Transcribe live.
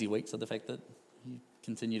weeks of the fact that you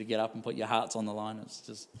continue to get up and put your hearts on the line. It's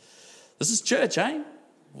just, this is church, eh?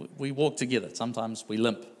 We walk together. Sometimes we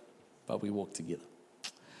limp, but we walk together.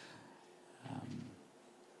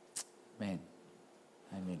 Man,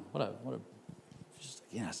 amen. What a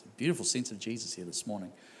it's a beautiful sense of Jesus here this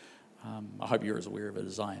morning. I hope you're as aware of it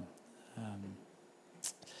as I am.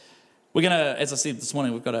 We're gonna, as I said this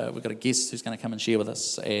morning, we've got a guest who's going to come and share with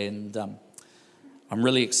us, and I'm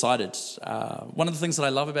really excited. One of the things that I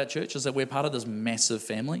love about church is that we're part of this massive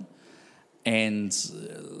family, and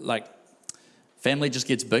family just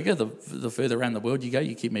gets bigger the further around the world you go.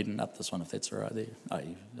 You keep meeting up this one if that's all right there.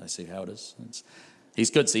 I see how it is. He's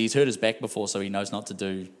good. See, he's hurt his back before, so he knows not to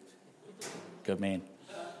do. Good man.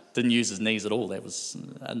 Didn't use his knees at all. That was,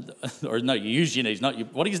 or no, you use your knees, not your.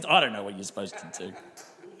 I don't know what you're supposed to do.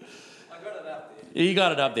 I got it up there. You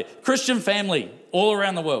got it up there. Christian family all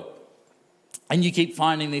around the world, and you keep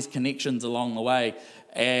finding these connections along the way,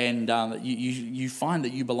 and you find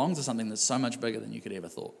that you belong to something that's so much bigger than you could ever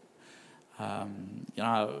thought.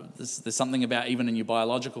 There's something about even in your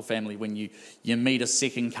biological family when you meet a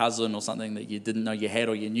second cousin or something that you didn't know you had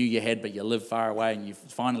or you knew you had but you live far away, and you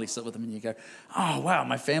finally sit with them and you go, oh wow,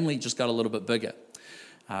 my family just got a little bit bigger.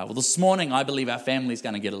 Well, this morning I believe our family's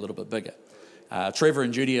going to get a little bit bigger. Trevor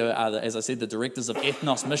and Judy are, as I said, the directors of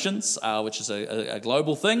Ethnos Missions, which is a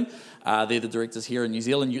global thing. They're the directors here in New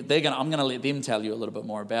Zealand. I'm going to let them tell you a little bit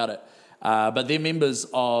more about it. But they're members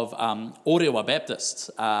of Orewa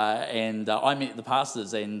Baptist, and I met the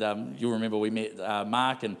pastors, and you'll remember we met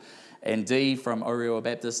Mark and Dee from Orewa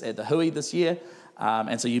Baptist at the Hui this year,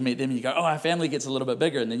 and so you meet them and you go, oh, our family gets a little bit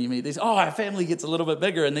bigger, and then you meet these, oh, our family gets a little bit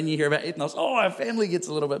bigger, and then you hear about Ethnos, oh, our family gets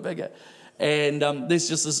a little bit bigger. And there's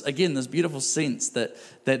just this beautiful sense that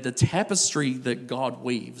the tapestry that God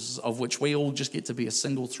weaves, of which we all just get to be a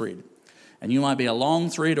single thread. And you might be a long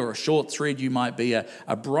thread or a short thread, you might be a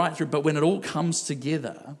bright thread, but when it all comes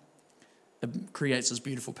together, it creates this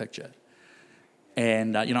beautiful picture.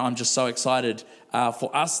 And, I'm just so excited for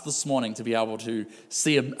us this morning to be able to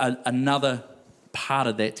see another part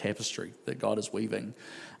of that tapestry that God is weaving.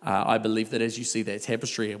 I believe that as you see that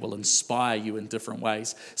tapestry, it will inspire you in different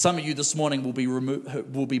ways. Some of you this morning will be moved.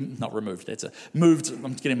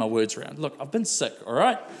 I'm getting my words around. Look, I've been sick, all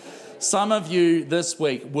right? Some of you this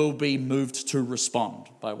week will be moved to respond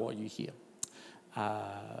by what you hear.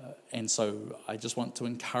 And so I just want to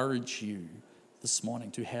encourage you this morning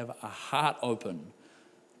to have a heart open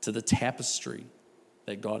to the tapestry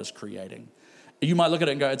that God is creating. You might look at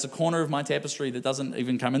it and go, it's a corner of my tapestry that doesn't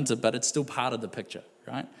even come into, but it's still part of the picture,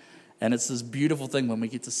 right? And it's this beautiful thing when we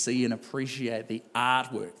get to see and appreciate the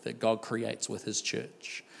artwork that God creates with his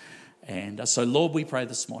church. And so, Lord, we pray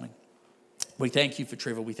this morning. We thank you for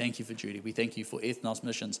Trevor. We thank you for Judy. We thank you for Ethnos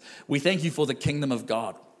Missions. We thank you for the kingdom of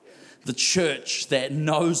God, the church that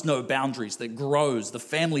knows no boundaries, that grows, the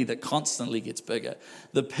family that constantly gets bigger,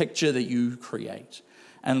 the picture that you create.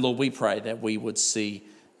 And Lord, we pray that we would see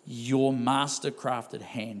your master-crafted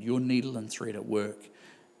hand, your needle and thread at work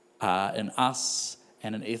in us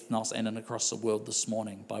and in Ethnos and in across the world this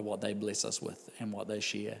morning by what they bless us with and what they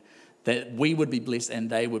share, that we would be blessed and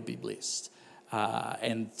they would be blessed.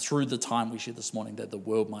 And through the time we share this morning, that the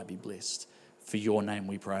world might be blessed. For your name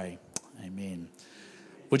we pray. Amen.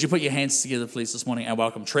 Would you put your hands together, please, this morning, and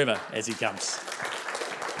welcome Trevor as he comes.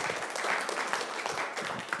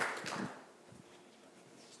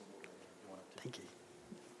 Thank you.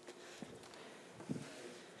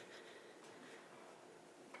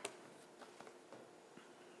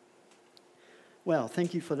 Well,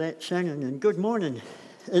 thank you for that, Shannon, and good morning.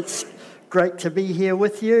 It's great to be here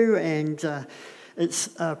with you, and it's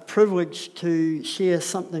a privilege to share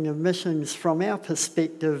something of missions from our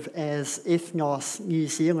perspective as Ethnos New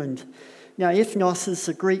Zealand. Now, ethnos is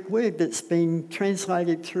a Greek word that's been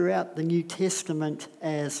translated throughout the New Testament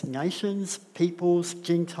as nations, peoples,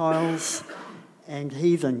 Gentiles, and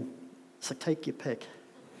heathen. So take your pick.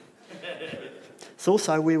 It's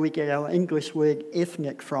also where we get our English word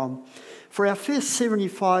ethnic from. For our first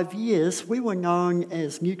 75 years, we were known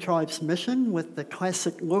as New Tribes Mission with the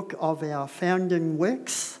classic look of our founding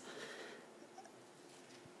wicks.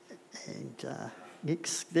 And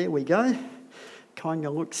next, there we go. Kind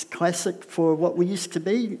of looks classic for what we used to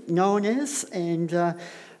be known as. And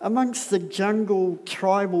amongst the jungle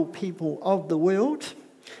tribal people of the world,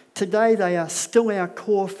 today they are still our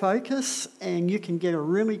core focus, and you can get a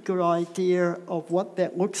really good idea of what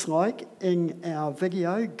that looks like in our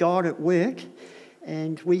video, God at Work.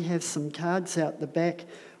 And we have some cards out the back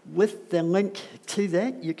with the link to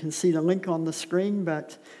that. You can see the link on the screen,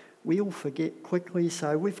 but we all forget quickly,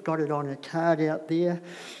 so we've got it on a card out there.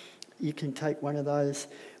 You can take one of those.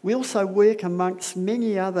 We also work amongst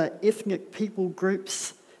many other ethnic people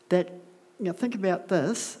groups that, think about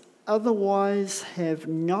this, otherwise have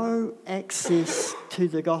no access to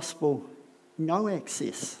the gospel. No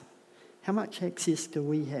access. How much access do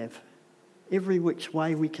we have? Every which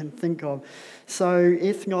way we can think of. So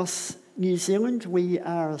Ethnos New Zealand, we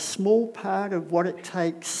are a small part of what it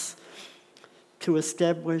takes to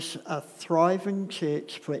establish a thriving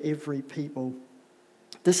church for every people.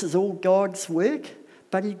 This is all God's work,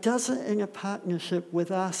 but he does it in a partnership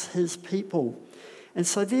with us, his people. And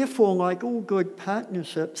so therefore, like all good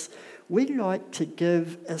partnerships, we like to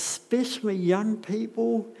give especially young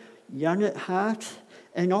people, young at heart,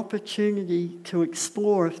 an opportunity to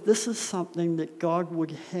explore if this is something that God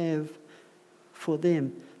would have for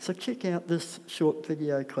them. So check out this short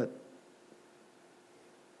video clip.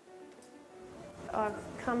 I've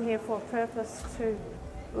come here for a purpose to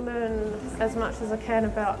learn as much as I can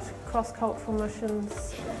about cross-cultural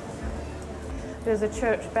missions. There's a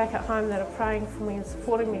church back at home that are praying for me and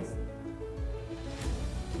supporting me.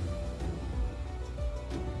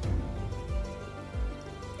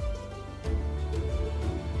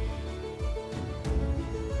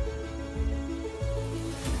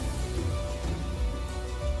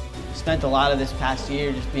 Spent a lot of this past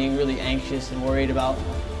year just being really anxious and worried about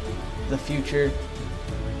the future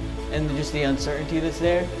and just the uncertainty that's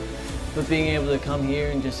there. But being able to come here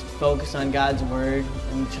and just focus on God's word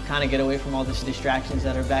and to kind of get away from all these distractions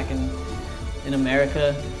that are back in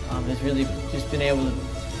America has really just been able to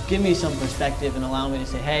give me some perspective and allow me to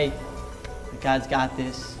say, hey, God's got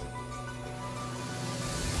this.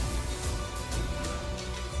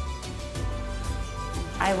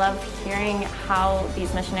 I love hearing how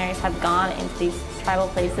these missionaries have gone into these tribal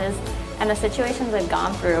places and the situations they've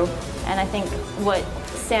gone through. And I think what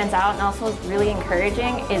stands out and also is really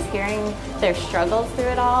encouraging is hearing their struggles through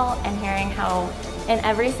it all and hearing how in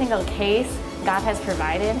every single case God has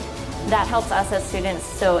provided. That helps us as students,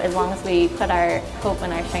 so as long as we put our hope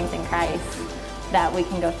and our strength in Christ, that we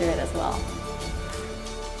can go through it as well.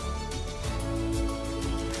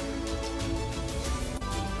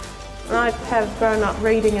 I have grown up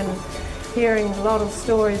reading and hearing a lot of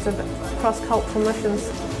stories of cross-cultural missions.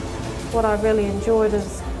 What I really enjoyed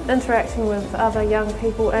is interacting with other young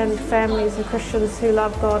people and families and Christians who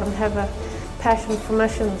love God and have a passion for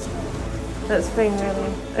missions. It's been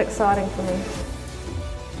really exciting for me.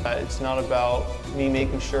 It's not about me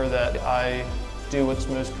making sure that I do what's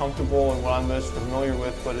most comfortable and what I'm most familiar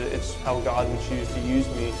with, but it's how God would choose to use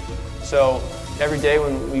me. So every day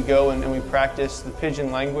when we go and we practice the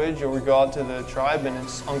pidgin language, or we go out to the tribe and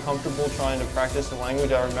it's uncomfortable trying to practice the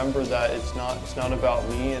language, I remember that it's not about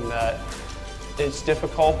me and that it's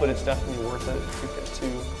difficult, but it's definitely worth it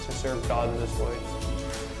to serve God in this way.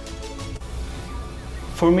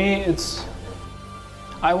 For me,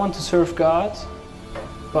 I want to serve God,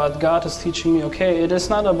 but God is teaching me, okay, it is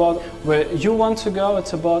not about where you want to go,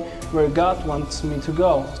 it's about where God wants me to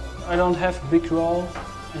go. I don't have a big role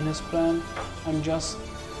in his plan. I'm just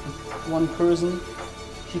one person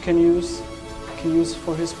he can use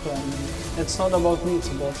for his plan. It's not about me, it's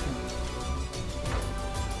about him.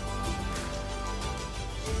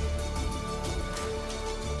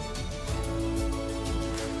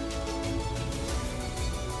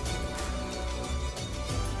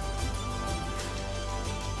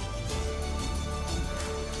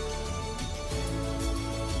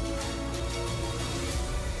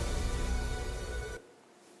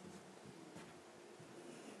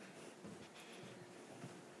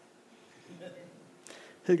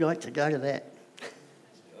 Who'd like to go to that?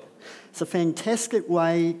 It's a fantastic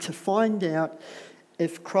way to find out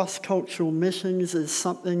if cross-cultural missions is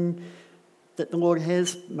something that the Lord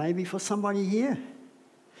has maybe for somebody here.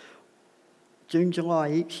 June,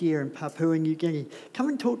 July each year in Papua New Guinea. Come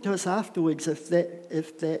and talk to us afterwards if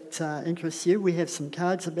that interests you. We have some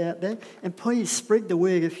cards about that. And please spread the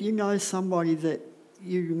word. If you know somebody that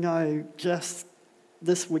you know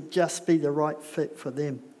this would just be the right fit for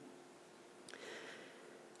them.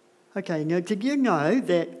 Okay, now did you know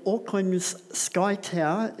that Auckland's Sky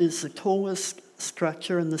Tower is the tallest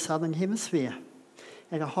structure in the Southern Hemisphere?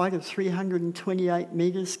 At a height of 328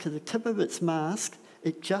 metres to the tip of its mast,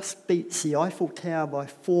 it just beats the Eiffel Tower by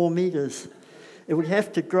 4 metres. It would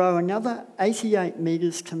have to grow another 88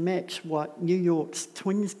 metres to match what New York's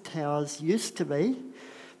Twin Towers used to be,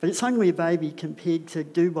 but it's only a baby compared to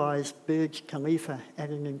Dubai's Burj Khalifa at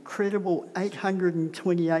an incredible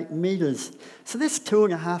 828 metres. So that's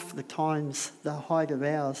 2.5 times the height of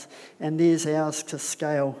ours, and there's ours to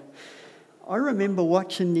scale. I remember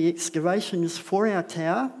watching the excavations for our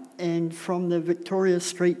tower, and from the Victoria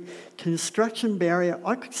Street construction barrier,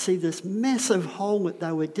 I could see this massive hole that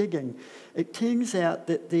they were digging. It turns out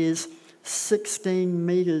that there's 16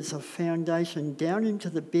 metres of foundation down into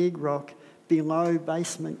the bedrock below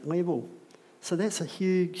basement level. So that's a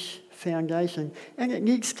huge foundation, and it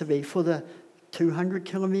needs to be for the 200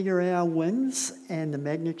 kilometre hour winds and the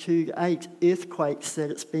magnitude 8 earthquakes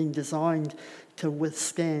that it's been designed to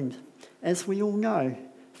withstand. As we all know,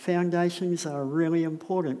 foundations are really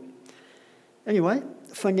important. Anyway,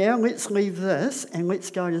 for now, let's leave this and let's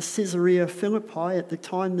go to Caesarea Philippi at the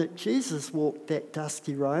time that Jesus walked that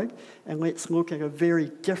dusty road, and let's look at a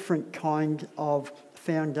very different kind of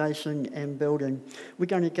foundation and building. We're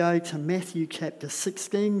going to go to Matthew chapter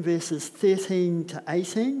 16, verses 13 to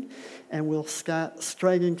 18, and we'll start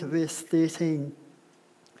straight into verse 13.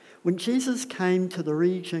 When Jesus came to the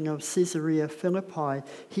region of Caesarea Philippi,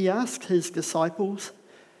 he asked his disciples,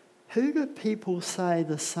 "Who do people say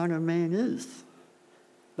the Son of Man is?"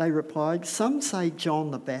 They replied, "Some say John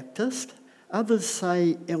the Baptist, others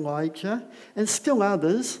say Elijah, and still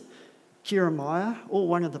others, Jeremiah or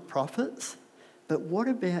one of the prophets. But what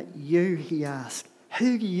about you?" he asked.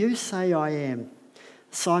 "Who do you say I am?"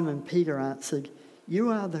 Simon Peter answered, "You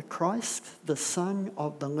are the Christ, the Son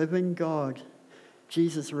of the living God."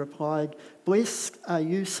 Jesus replied, "Blessed are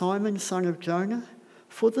you, Simon, son of Jonah,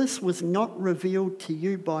 for this was not revealed to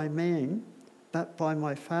you by man, but by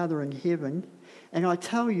my Father in heaven. And I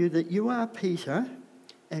tell you that you are Peter,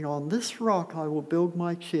 and on this rock I will build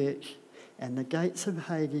my church, and the gates of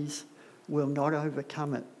Hades will not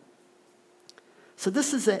overcome it." So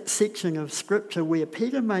this is that section of Scripture where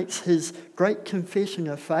Peter makes his great confession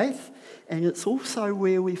of faith, and it's also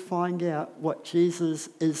where we find out what Jesus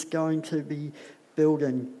is going to be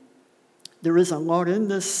building. There is a lot in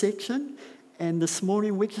this section, and this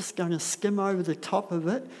morning we're just going to skim over the top of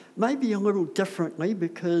it, maybe a little differently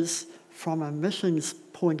because from a missions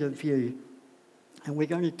point of view. And we're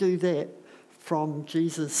going to do that from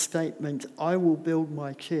Jesus' statement, "I will build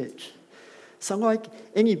my church." So like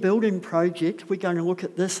any building project, we're going to look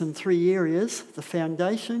at this in 3 areas: the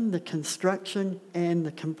foundation, the construction, and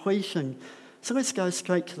the completion. So let's go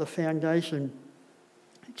straight to the foundation.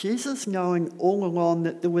 Jesus, knowing all along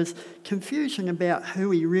that there was confusion about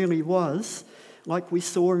who he really was, like we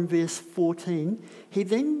saw in verse 14, he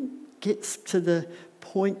then gets to the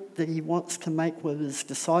point that he wants to make with his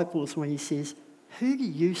disciples when he says, "Who do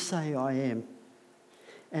you say I am?"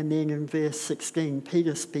 And then in verse 16,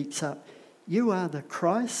 Peter speaks up, "You are the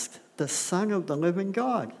Christ, the Son of the living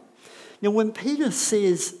God." Now, when Peter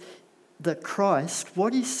says the Christ,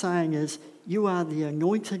 what he's saying is, you are the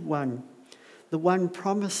anointed one, the one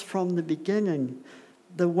promised from the beginning,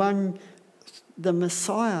 the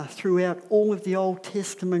Messiah throughout all of the Old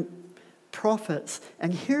Testament prophets.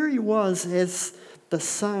 And here he was as the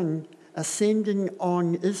Son ascending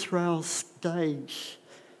on Israel's stage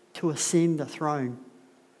to ascend the throne.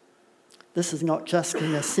 This is not just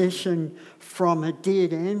an accession from a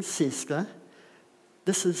dead ancestor.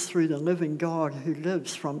 This is through the living God who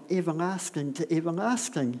lives from everlasting to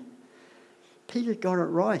everlasting. Peter got it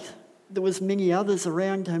right. There was many others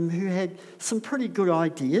around him who had some pretty good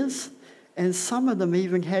ideas, and some of them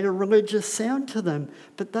even had a religious sound to them,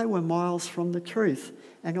 but they were miles from the truth.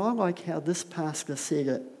 And I like how this pastor said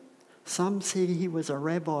it. Some said he was a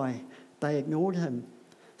rabbi. They ignored him.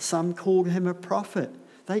 Some called him a prophet.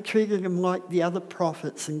 They treated him like the other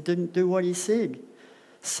prophets and didn't do what he said.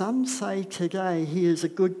 Some say today he is a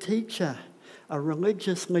good teacher, a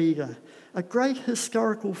religious leader, a great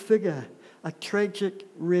historical figure, a tragic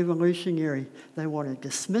revolutionary. They want to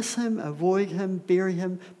dismiss him, avoid him, bury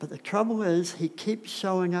him, but the trouble is he keeps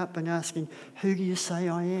showing up and asking, "Who do you say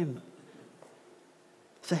I am?"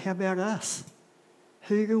 So how about us?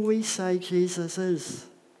 Who do we say Jesus is?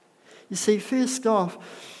 You see, first off,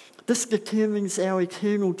 this determines our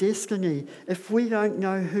eternal destiny. If we don't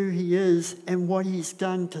know who he is and what he's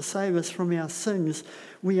done to save us from our sins,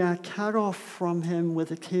 we are cut off from him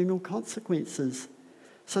with eternal consequences.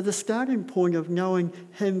 So the starting point of knowing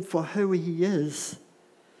him for who he is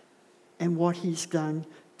and what he's done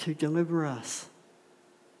to deliver us.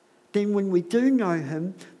 Then when we do know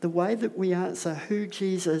him, the way that we answer who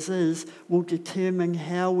Jesus is will determine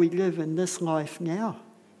how we live in this life now.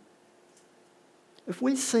 If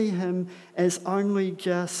we see him as only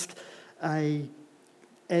just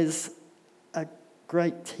as a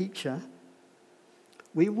great teacher,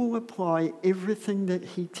 we will apply everything that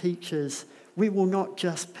he teaches. We will not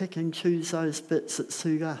just pick and choose those bits that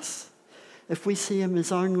suit us. If we see him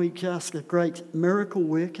as only just a great miracle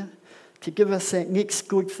worker to give us that next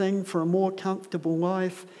good thing for a more comfortable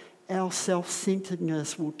life our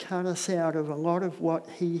self-centeredness will cut us out of a lot of what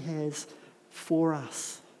he has for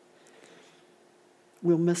us.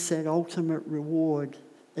 We'll miss that ultimate reward.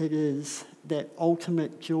 It is that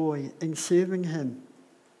ultimate joy in serving him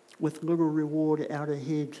with little reward out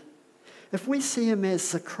ahead. If we see him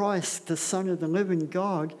as the Christ, the Son of the living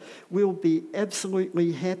God, we'll be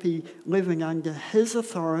absolutely happy living under his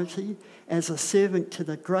authority as a servant to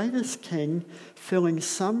the greatest king, filling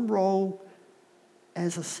some role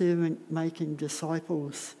as a servant making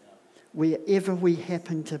disciples wherever we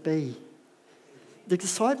happen to be. The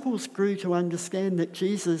disciples grew to understand that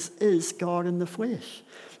Jesus is God in the flesh.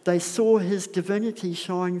 They saw his divinity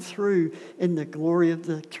shine through in the glory of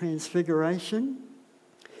the transfiguration,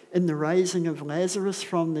 in the raising of Lazarus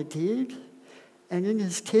from the dead, and in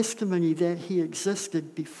his testimony that he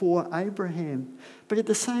existed before Abraham. But at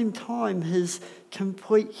the same time, his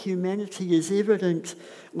complete humanity is evident,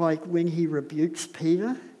 like when he rebukes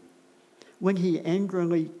Peter, when he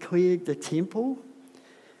angrily cleared the temple,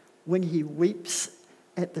 when he weeps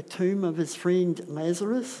at the tomb of his friend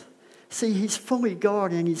Lazarus. See, he's fully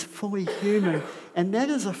God and he's fully human, and that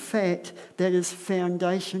is a fact that is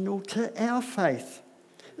foundational to our faith.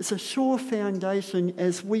 It's a sure foundation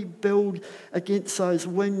as we build against those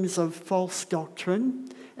winds of false doctrine,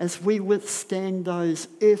 as we withstand those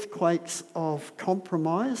earthquakes of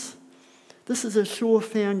compromise. This is a sure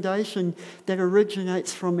foundation that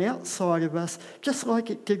originates from outside of us, just like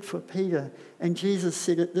it did for Peter. And Jesus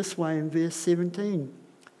said it this way in verse 17.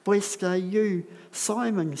 Blessed are you,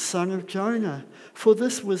 Simon, son of Jonah, for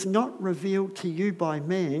this was not revealed to you by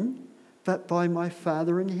man, but by my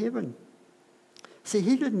Father in heaven. See,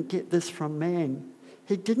 he didn't get this from man.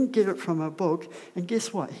 He didn't get it from a book. And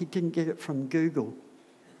guess what? He didn't get it from Google.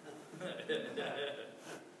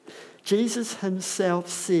 Jesus himself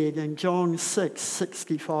said in John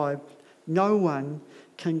 6:65, no one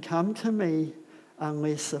can come to me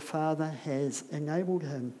unless the Father has enabled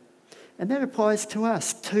him. And that applies to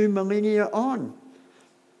us 2 millennia on.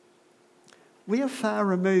 We are far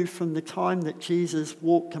removed from the time that Jesus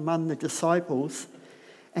walked among the disciples,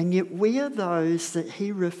 and yet we are those that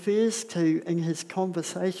he refers to in his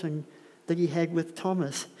conversation that he had with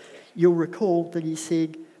Thomas. You'll recall that he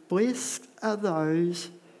said, blessed are those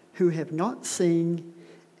who have not seen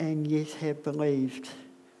and yet have believed.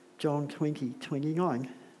 John 20:29.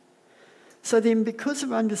 So then, because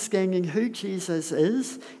of understanding who Jesus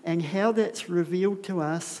is and how that's revealed to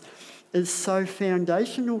us is so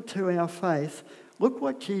foundational to our faith, look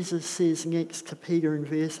what Jesus says next to Peter in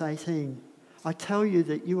verse 18. I tell you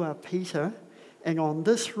that you are Peter, and on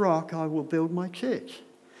this rock I will build my church.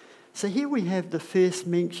 So here we have the first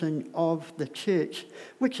mention of the church,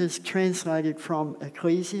 which is translated from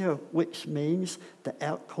ecclesia, which means the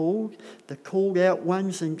outcalled, the called out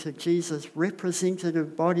ones into Jesus'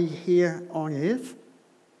 representative body here on earth.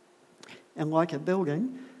 And like a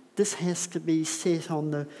building, this has to be set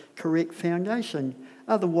on the correct foundation.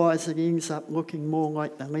 Otherwise, it ends up looking more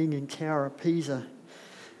like the Leaning Tower of Pisa.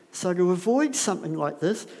 So to avoid something like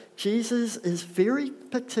this, Jesus is very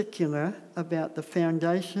particular about the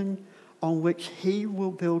foundation on which he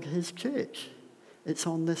will build his church. It's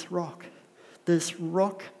on this rock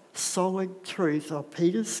solid truth of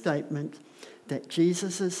Peter's statement that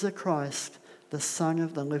Jesus is the Christ, the Son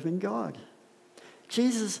of the living God.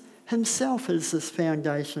 Jesus himself is this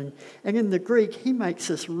foundation, and in the Greek he makes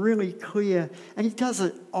this really clear, and he does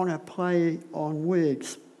it on a play on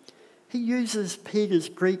words. He uses Peter's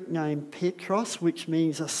Greek name Petros, which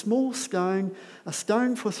means a small stone, a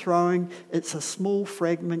stone for throwing. It's a small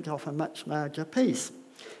fragment of a much larger piece.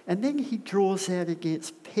 And then he draws out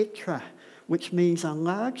against Petra, which means a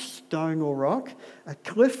large stone or rock, a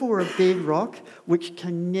cliff or a bedrock, which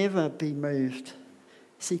can never be moved.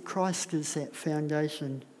 See, Christ is that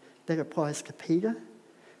foundation. That applies to Peter,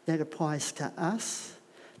 that applies to us,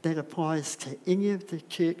 that applies to any of the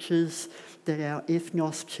churches that our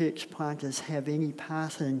Ethnos church planters have any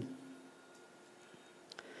part in.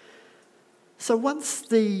 So once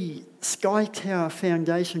the Sky Tower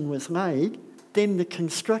foundation was laid, then the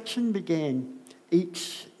construction began.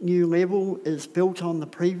 Each new level is built on the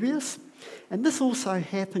previous, and this also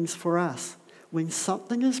happens for us. When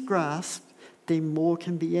something is grasped, then more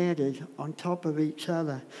can be added on top of each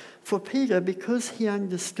other. For Peter, because he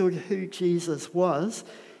understood who Jesus was,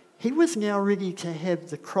 he was now ready to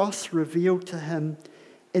have the cross revealed to him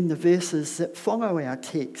in the verses that follow our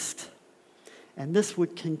text. And this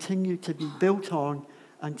would continue to be built on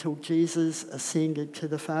until Jesus ascended to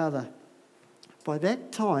the Father. By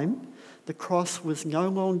that time, the cross was no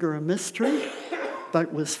longer a mystery,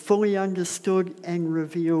 but was fully understood and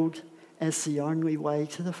revealed as the only way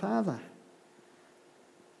to the Father.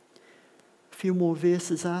 few more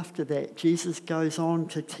verses after that, Jesus goes on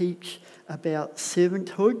to teach about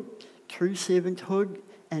servanthood, true servanthood,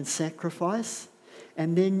 and sacrifice.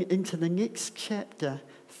 And then into the next chapter,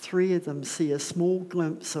 3 of them see a small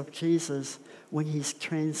glimpse of Jesus when he's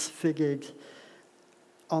transfigured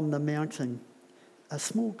on the mountain. A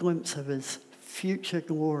small glimpse of his future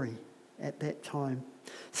glory at that time.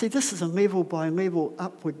 See, this is a level by level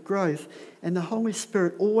upward growth, and the Holy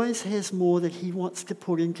Spirit always has more that he wants to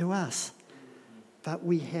put into us. But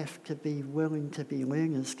we have to be willing to be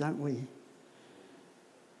learners, don't we?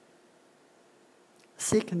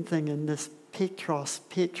 Second thing in this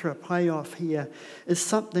Petra payoff here is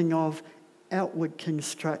something of outward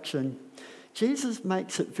construction. Jesus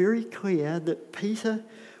makes it very clear that Peter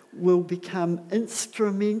will become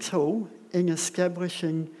instrumental in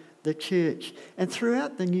establishing the church. And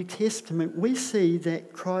throughout the New Testament, we see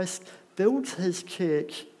that Christ builds his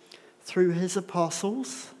church through his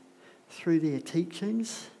apostles, through their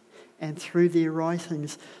teachings, and through their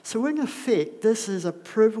writings. So in effect, this is a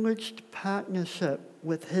privileged partnership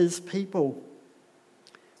with his people.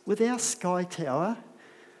 With our Sky Tower,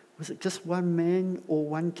 was it just one man or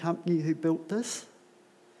one company who built this?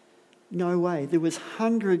 No way. There was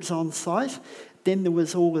hundreds on site. Then there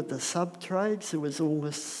was all of the sub-trades. There was all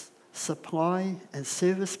the supply and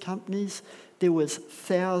service companies. There was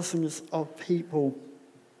thousands of people.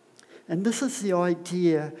 And this is the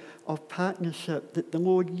idea of partnership that the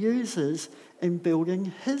Lord uses in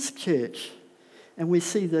building his church. And we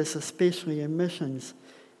see this especially in missions.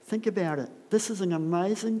 Think about it. This is an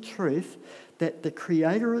amazing truth that the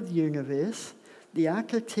creator of the universe, the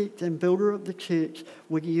architect and builder of the church,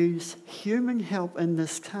 would use human help in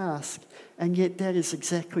this task, and yet that is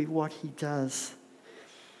exactly what he does.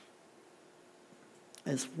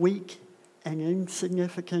 As weak and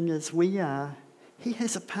insignificant as we are, he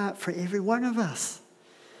has a part for every one of us.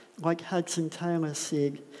 Like Hudson Taylor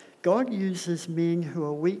said, God uses men who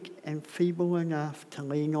are weak and feeble enough to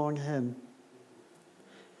lean on him.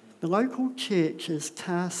 The local church is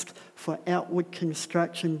tasked for outward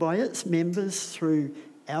construction by its members through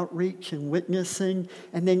outreach and witnessing,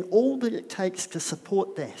 and then all that it takes to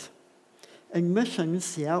support that. In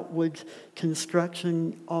missions, the outward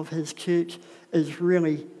construction of his church is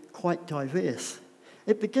really quite diverse.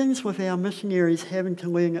 It begins with our missionaries having to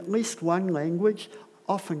learn at least one language,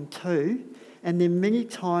 often two, and then many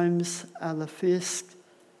times are the first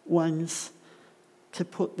ones to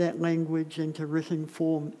put that language into written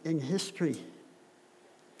form in history.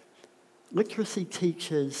 Literacy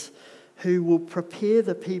teachers who will prepare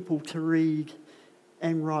the people to read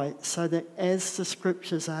and write so that as the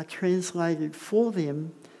scriptures are translated for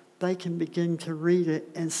them, they can begin to read it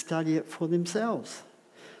and study it for themselves.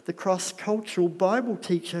 The cross-cultural Bible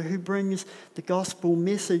teacher who brings the gospel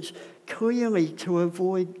message clearly to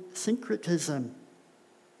avoid syncretism.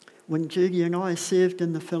 When Judy and I served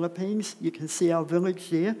in the Philippines, you can see our village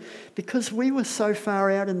there, because we were so far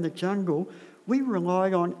out in the jungle, we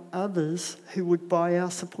relied on others who would buy our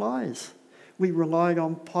supplies. We relied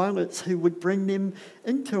on pilots who would bring them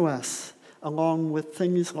into us, along with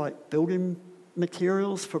things like building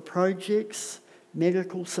materials for projects,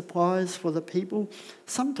 medical supplies for the people,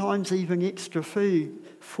 sometimes even extra food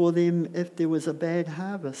for them if there was a bad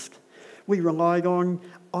harvest. We relied on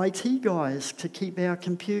IT guys to keep our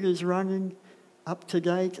computers running up to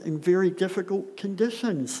date in very difficult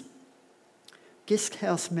conditions. Guest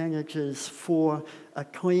house managers for a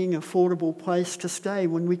clean, affordable place to stay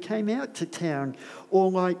when we came out to town,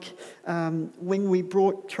 or like when we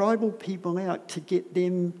brought tribal people out to get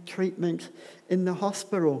them treatment in the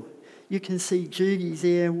hospital. You can see Judy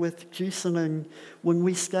there with Jocelyn when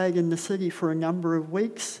we stayed in the city for a number of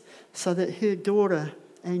weeks so that her daughter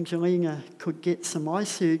Angelina could get some eye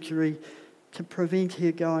surgery to prevent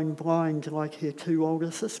her going blind like her two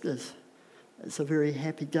older sisters. It's a very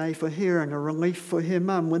happy day for her and a relief for her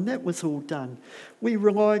mum when that was all done. We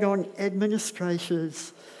relied on administration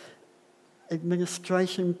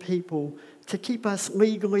people to keep us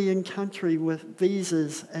legally in country with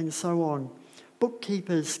visas and so on.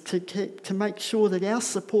 Bookkeepers to make sure that our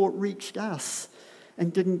support reached us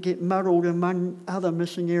and didn't get muddled among other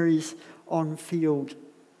missionaries on field.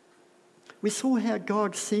 We saw how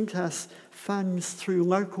God sent us funds through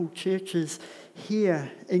local churches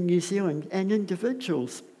here in New Zealand and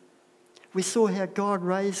individuals. We saw how God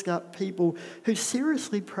raised up people who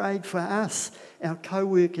seriously prayed for us, our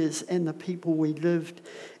co-workers, and the people we lived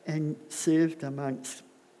and served amongst.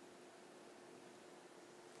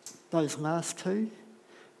 Those last two,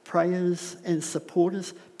 prayers and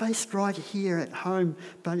supporters, based right here at home,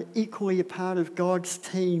 but equally a part of God's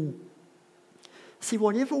team. See,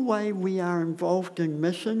 whatever way we are involved in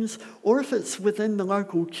missions, or if it's within the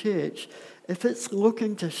local church, if it's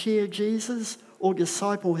looking to share Jesus or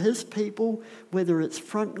disciple his people, whether it's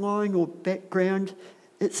frontline or background,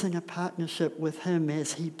 it's in a partnership with him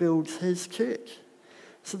as he builds his church.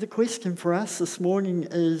 So the question for us this morning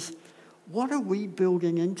is, what are we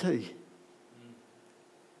building into?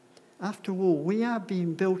 After all, we are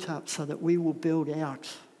being built up so that we will build out.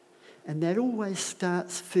 And that always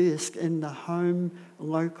starts first in the home,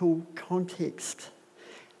 local context.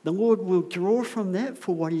 The Lord will draw from that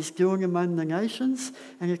for what he's doing among the nations.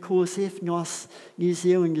 And of course, Ethnos New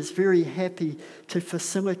Zealand is very happy to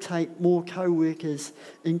facilitate more co-workers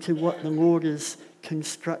into what the Lord is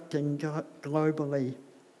constructing globally.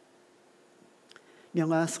 Now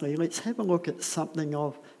lastly, let's have a look at something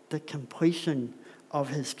of the completion of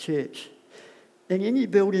his church. In any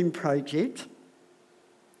building project,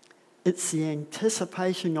 it's the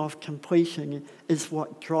anticipation of completion is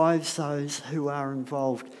what drives those who are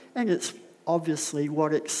involved. And it's obviously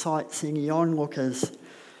what excites any onlookers.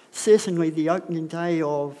 Certainly the opening day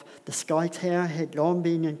of the Sky Tower had long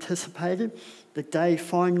been anticipated. The day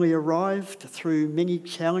finally arrived through many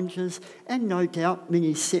challenges and no doubt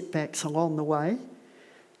many setbacks along the way.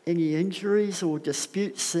 Any injuries or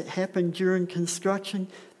disputes that happened during construction,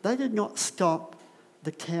 they did not stop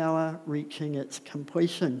the tower reaching its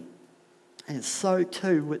completion. And so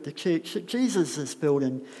too with the church that Jesus is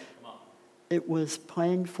building. It was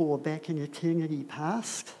planned for back in eternity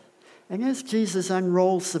past. And as Jesus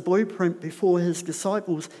unrolls the blueprint before his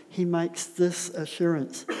disciples, he makes this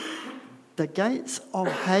assurance. The gates of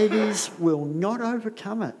Hades will not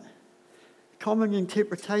overcome it. Common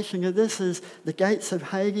interpretation of this is the gates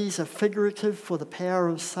of Hades are figurative for the power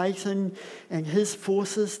of Satan and his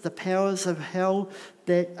forces, the powers of hell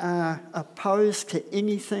that are opposed to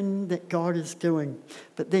anything that God is doing.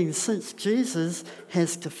 But then since Jesus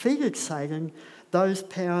has defeated Satan, those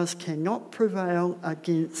powers cannot prevail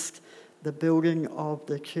against the building of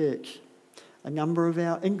the church. A number of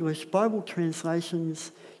our English Bible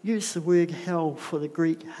translations use the word hell for the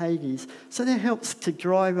Greek Hades. So that helps to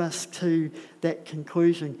drive us to that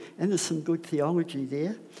conclusion. And there's some good theology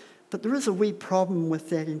there. But there is a wee problem with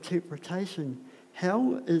that interpretation.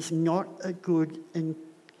 Hell is not a good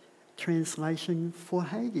translation for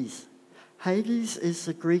Hades. Hades is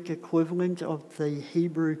the Greek equivalent of the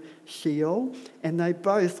Hebrew Sheol, and they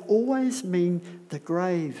both always mean the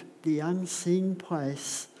grave, the unseen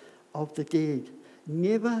place of the dead.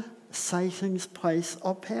 Never Satan's place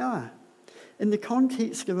of power. In the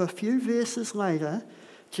context of a few verses later,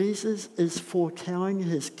 Jesus is foretelling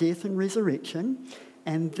his death and resurrection,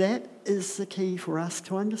 and that is the key for us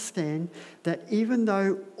to understand that even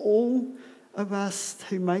though all of us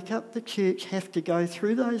who make up the church have to go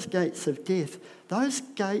through those gates of death, those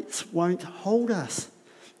gates won't hold us.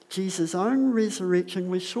 Jesus' own resurrection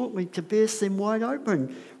was shortly to burst them wide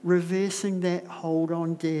open, reversing that hold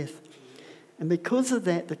on death. And because of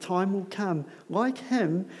that, the time will come, like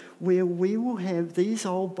him, where we will have these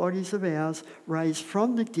old bodies of ours raised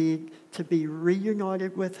from the dead to be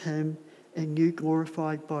reunited with him in new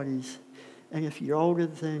glorified bodies. And if you're older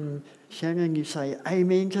than Shannon, you say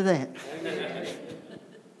amen to that.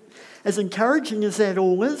 As encouraging as that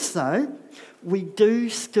all is, though, we do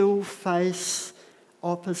still face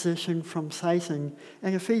opposition from Satan.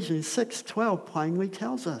 And Ephesians 6:12 plainly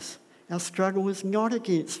tells us, our struggle is not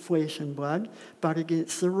against flesh and blood, but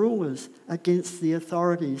against the rulers, against the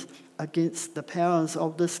authorities, against the powers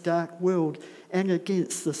of this dark world, and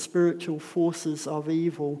against the spiritual forces of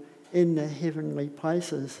evil in the heavenly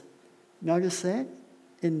places. Notice that?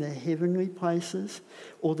 In the heavenly places,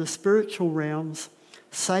 or the spiritual realms,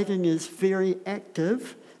 Satan is very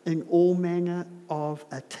active in all manner of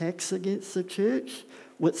attacks against the church,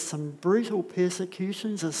 with some brutal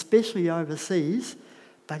persecutions, especially overseas,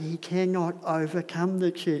 but he cannot overcome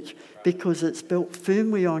the church because it's built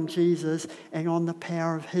firmly on Jesus and on the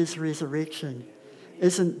power of his resurrection.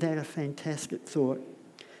 Isn't that a fantastic thought?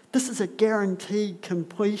 This is a guaranteed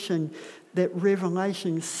completion that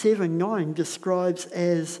Revelation 7:9 describes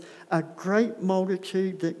as a great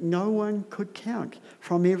multitude that no one could count,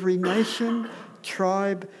 from every nation,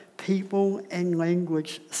 tribe, people, and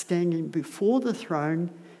language, standing before the throne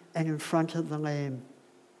and in front of the Lamb.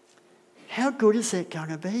 How good is that going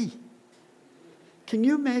to be? Can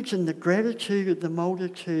you imagine the gratitude of the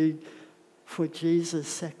multitude for Jesus'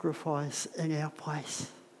 sacrifice in our place?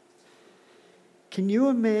 Can you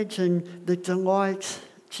imagine the delight,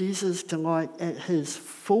 Jesus' delight at his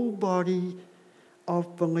full body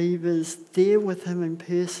of believers there with him in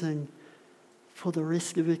person for the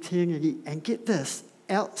rest of eternity? And get this,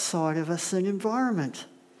 outside of a sin environment.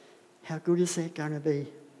 How good is that going to be?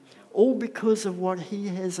 All because of what he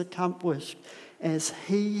has accomplished as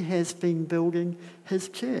he has been building his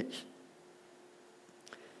church.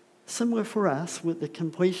 Similar for us with the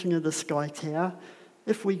completion of the Sky Tower,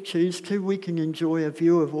 if we choose to, we can enjoy a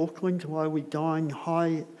view of Auckland while we dine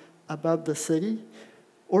high above the city.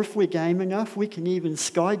 Or if we're game enough, we can even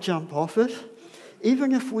sky jump off it,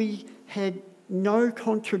 even if we had no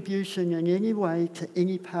contribution in any way to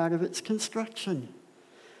any part of its construction.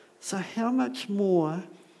 So how much more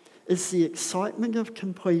is the excitement of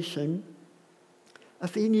completion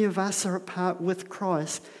if any of us are a part with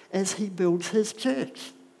Christ as he builds his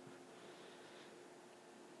church?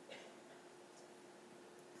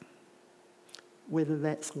 Whether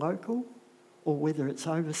that's local or whether it's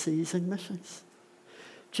overseas in missions.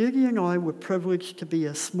 Judy and I were privileged to be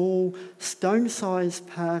a small, stone-sized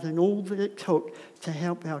part in all that it took to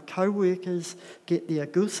help our co-workers get the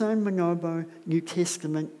Agusan Manobo New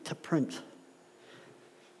Testament to print.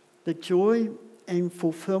 The joy and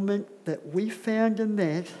fulfillment that we found in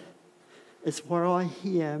that is what I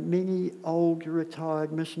hear many old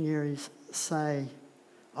retired missionaries say.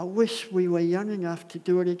 I wish we were young enough to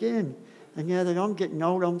do it again. And now that I'm getting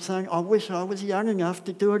old, I'm saying, I wish I was young enough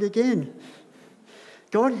to do it again.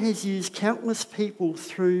 God has used countless people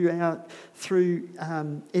through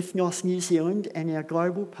Ethnos New Zealand and our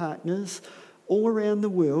global partners all around the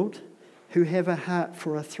world who have a heart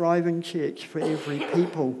for a thriving church for every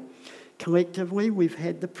people. Collectively, we've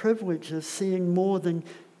had the privilege of seeing more than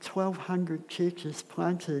 1,200 churches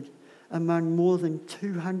planted among more than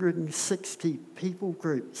 260 people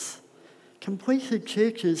groups. Completed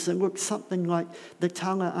churches that look something like the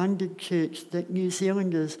Tala Undid Church that New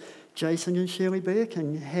Zealanders Jason and Shirley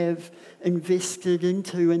Birkin have invested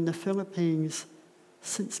into in the Philippines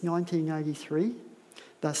since 1983.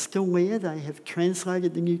 They're still there. They have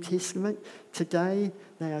translated the New Testament. Today,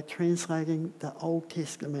 they are translating the Old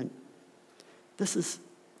Testament. This is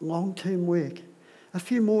long-term work. A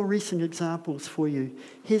few more recent examples for you.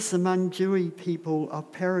 Here's the Mandjui people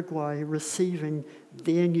of Paraguay receiving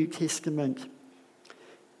their New Testament.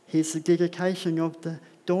 Here's the dedication of the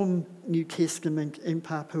Dom New Testament in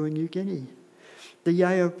Papua New Guinea. The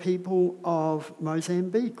Yao people of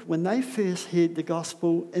Mozambique, when they first heard the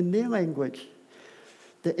gospel in their language.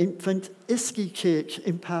 The infant Iski Church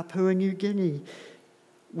in Papua New Guinea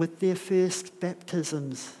with their first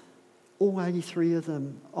baptisms, all 83 of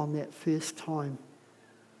them on that first time.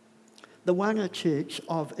 The Wana Church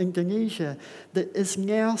of Indonesia that is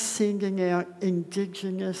now sending out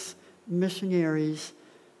indigenous missionaries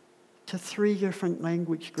to 3 different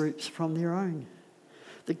language groups from their own.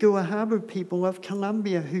 The Guahabu people of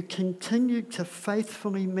Colombia who continued to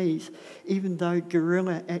faithfully meet even though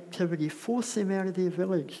guerrilla activity forced them out of their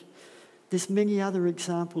village. There's many other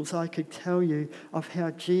examples I could tell you of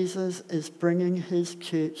how Jesus is bringing his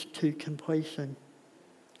church to completion.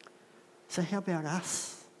 So how about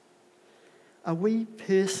us? Are we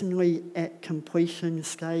personally at completion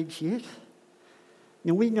stage yet?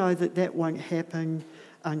 Now we know that won't happen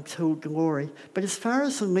until glory. But as far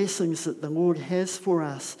as the lessons that the Lord has for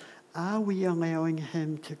us, are we allowing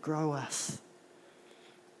him to grow us?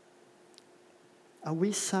 Are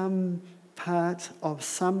we some part of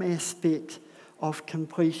some aspect of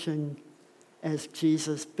completion as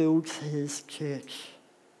Jesus builds his church?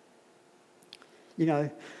 You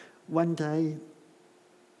know, one day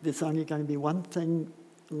there's only going to be one thing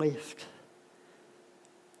left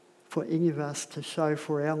for any of us to show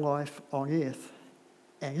for our life on earth.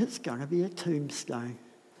 And it's going to be a tombstone.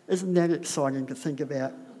 Isn't that exciting to think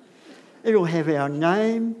about? It'll have our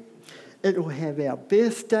name, it'll have our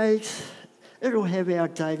birth date, it'll have our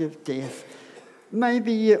date of death.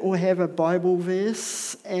 Maybe it will have a Bible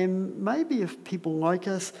verse, and maybe if people like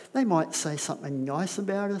us, they might say something nice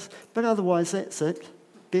about us, but otherwise that's it.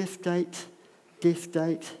 Birth date, death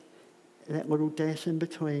date, that little dash in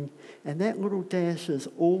between. And that little dash is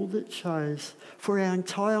all that shows for our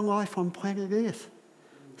entire life on planet Earth.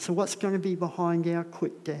 So what's going to be behind our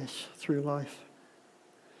quick dash through life?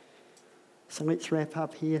 So let's wrap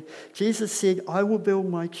up here. Jesus said, I will build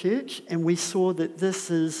my church, and we saw that this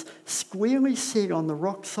is squarely set on the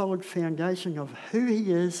rock-solid foundation of who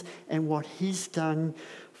he is and what he's done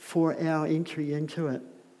for our entry into it.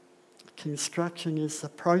 Construction is the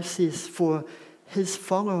process for his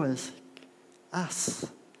followers, us,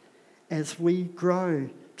 as we grow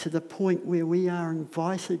to the point where we are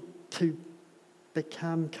invited to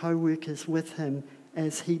become co-workers with him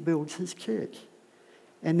as he builds his church.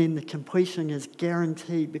 And then the completion is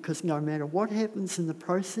guaranteed because no matter what happens in the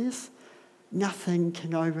process, nothing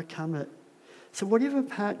can overcome it. So whatever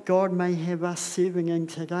part God may have us serving in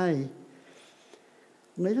today,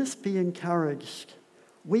 let us be encouraged.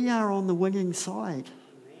 We are on the winning side.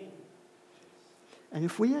 And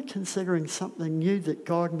if we are considering something new that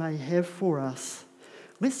God may have for us,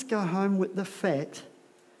 let's go home with the fact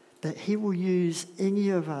that he will use any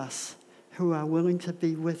of us who are willing to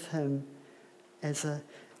be with him as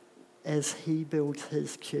he builds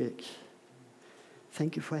his church.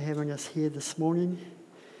 Thank you for having us here this morning,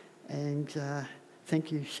 and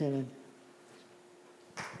thank you, Shannon.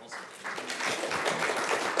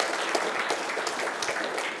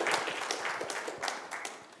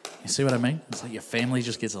 You see what I mean? It's like your family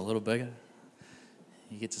just gets a little bigger.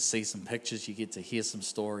 You get to see some pictures, you get to hear some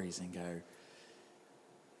stories and go,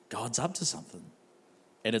 God's up to something.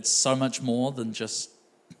 And it's so much more than just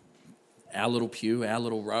our little pew, our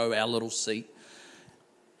little row, our little seat,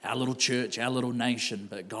 our little church, our little nation.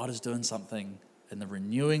 But God is doing something in the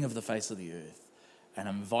renewing of the face of the earth and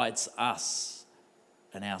invites us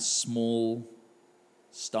and our small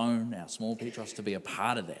stone, our small Petros, to be a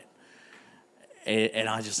part of that. And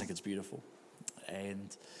I just think it's beautiful.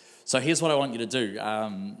 And so here's what I want you to do.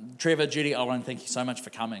 Trevor, Judy, I want to thank you so much for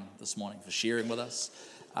coming this morning, for sharing with us,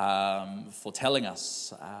 for telling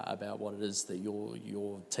us about what it is that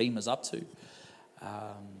your team is up to.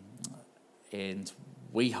 And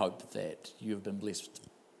we hope that you have been blessed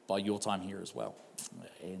by your time here as well.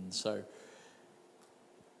 And so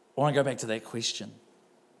I want to go back to that question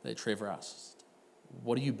that Trevor asked.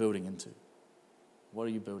 What are you building into? What are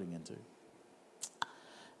you building into?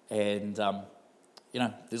 And,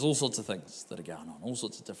 there's all sorts of things that are going on, all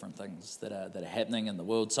sorts of different things that are happening in the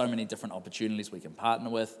world, so many different opportunities we can partner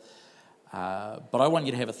with. But I want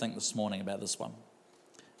you to have a think this morning about this one.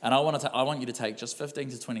 And I want you to take just 15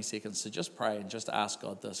 to 20 seconds to just pray and just ask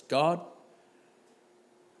God this. God,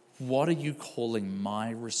 what are you calling my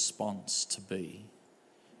response to be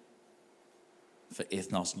for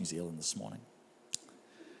Ethnos New Zealand this morning?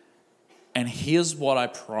 And here's what I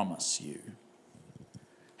promise you.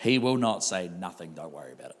 He will not say nothing, don't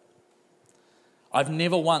worry about it. I've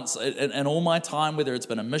never once, in all my time, whether it's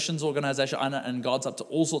been a missions organisation, and God's up to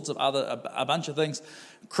all sorts of a bunch of things,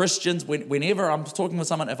 Christians, whenever I'm talking with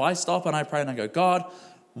someone, if I stop and I pray and I go, God,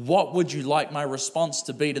 what would you like my response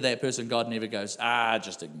to be to that person? God never goes,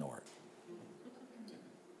 just ignore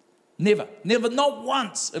it. Never, not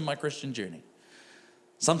once in my Christian journey.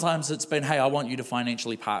 Sometimes it's been, hey, I want you to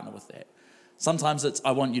financially partner with that. Sometimes it's,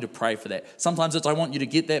 I want you to pray for that. Sometimes it's, I want you to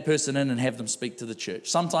get that person in and have them speak to the church.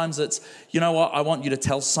 Sometimes it's, you know what, I want you to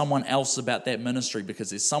tell someone else about that ministry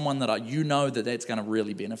because there's someone that that's going to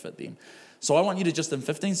really benefit them. So I want you to just in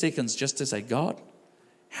 15 seconds just to say, God,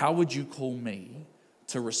 how would you call me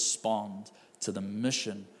to respond to the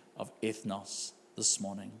mission of Ethnos this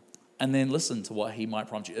morning? And then listen to what he might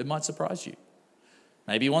prompt you. It might surprise you.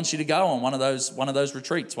 Maybe he wants you to go on one of those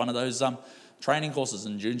retreats, one of those training courses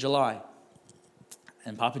in June, July.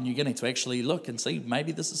 In Papua New Guinea to actually look and see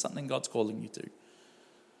maybe this is something God's calling you to.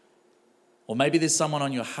 Or maybe there's someone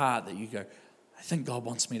on your heart that you go, I think God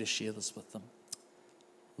wants me to share this with them.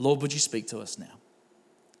 Lord, would you speak to us now?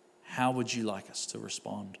 How would you like us to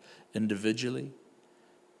respond individually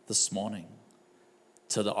this morning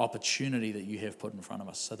to the opportunity that you have put in front of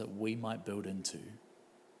us so that we might build into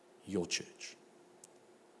your church?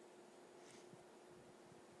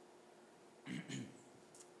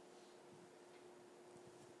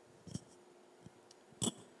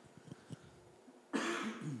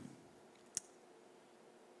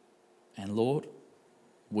 And Lord,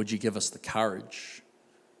 would you give us the courage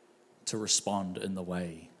to respond in the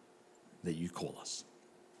way that you call us?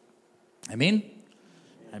 Amen?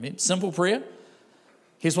 Amen. Simple prayer.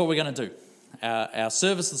 Here's what we're going to do. Our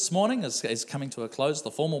service this morning is coming to a close,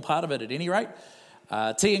 the formal part of it at any rate.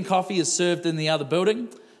 Tea and coffee is served in the other building.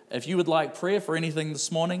 If you would like prayer for anything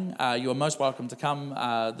this morning, you are most welcome to come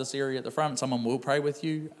this area at the front. Someone will pray with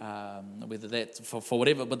you, whether that's for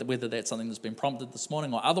whatever, but whether that's something that's been prompted this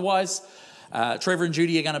morning or otherwise. Trevor and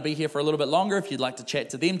Judy are going to be here for a little bit longer if you'd like to chat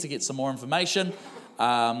to them to get some more information.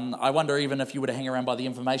 I wonder even if you were to hang around by the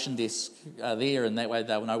information desk there, and that way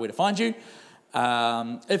they'll know where to find you.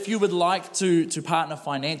 If you would like to partner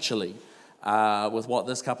financially with what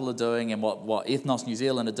this couple are doing and what Ethnos New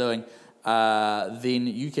Zealand are doing, then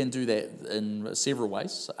you can do that in several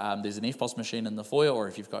ways. There's an EFTPOS machine in the foyer, or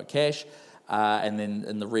if you've got cash, and then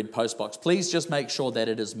in the red post box. Please just make sure that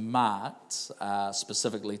it is marked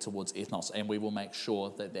specifically towards Ethnos, and we will make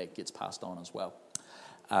sure that that gets passed on as well.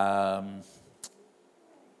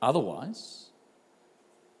 Otherwise,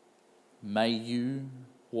 may you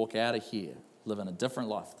walk out of here living a different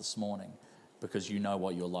life this morning because you know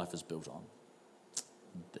what your life is built on.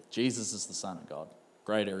 That Jesus is the Son of God.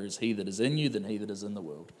 Greater is he that is in you than he that is in the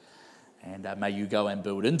world. And may you go and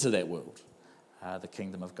build into that world the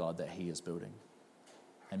kingdom of God that he is building.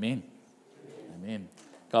 Amen. Amen.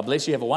 God bless you. Have a wonderful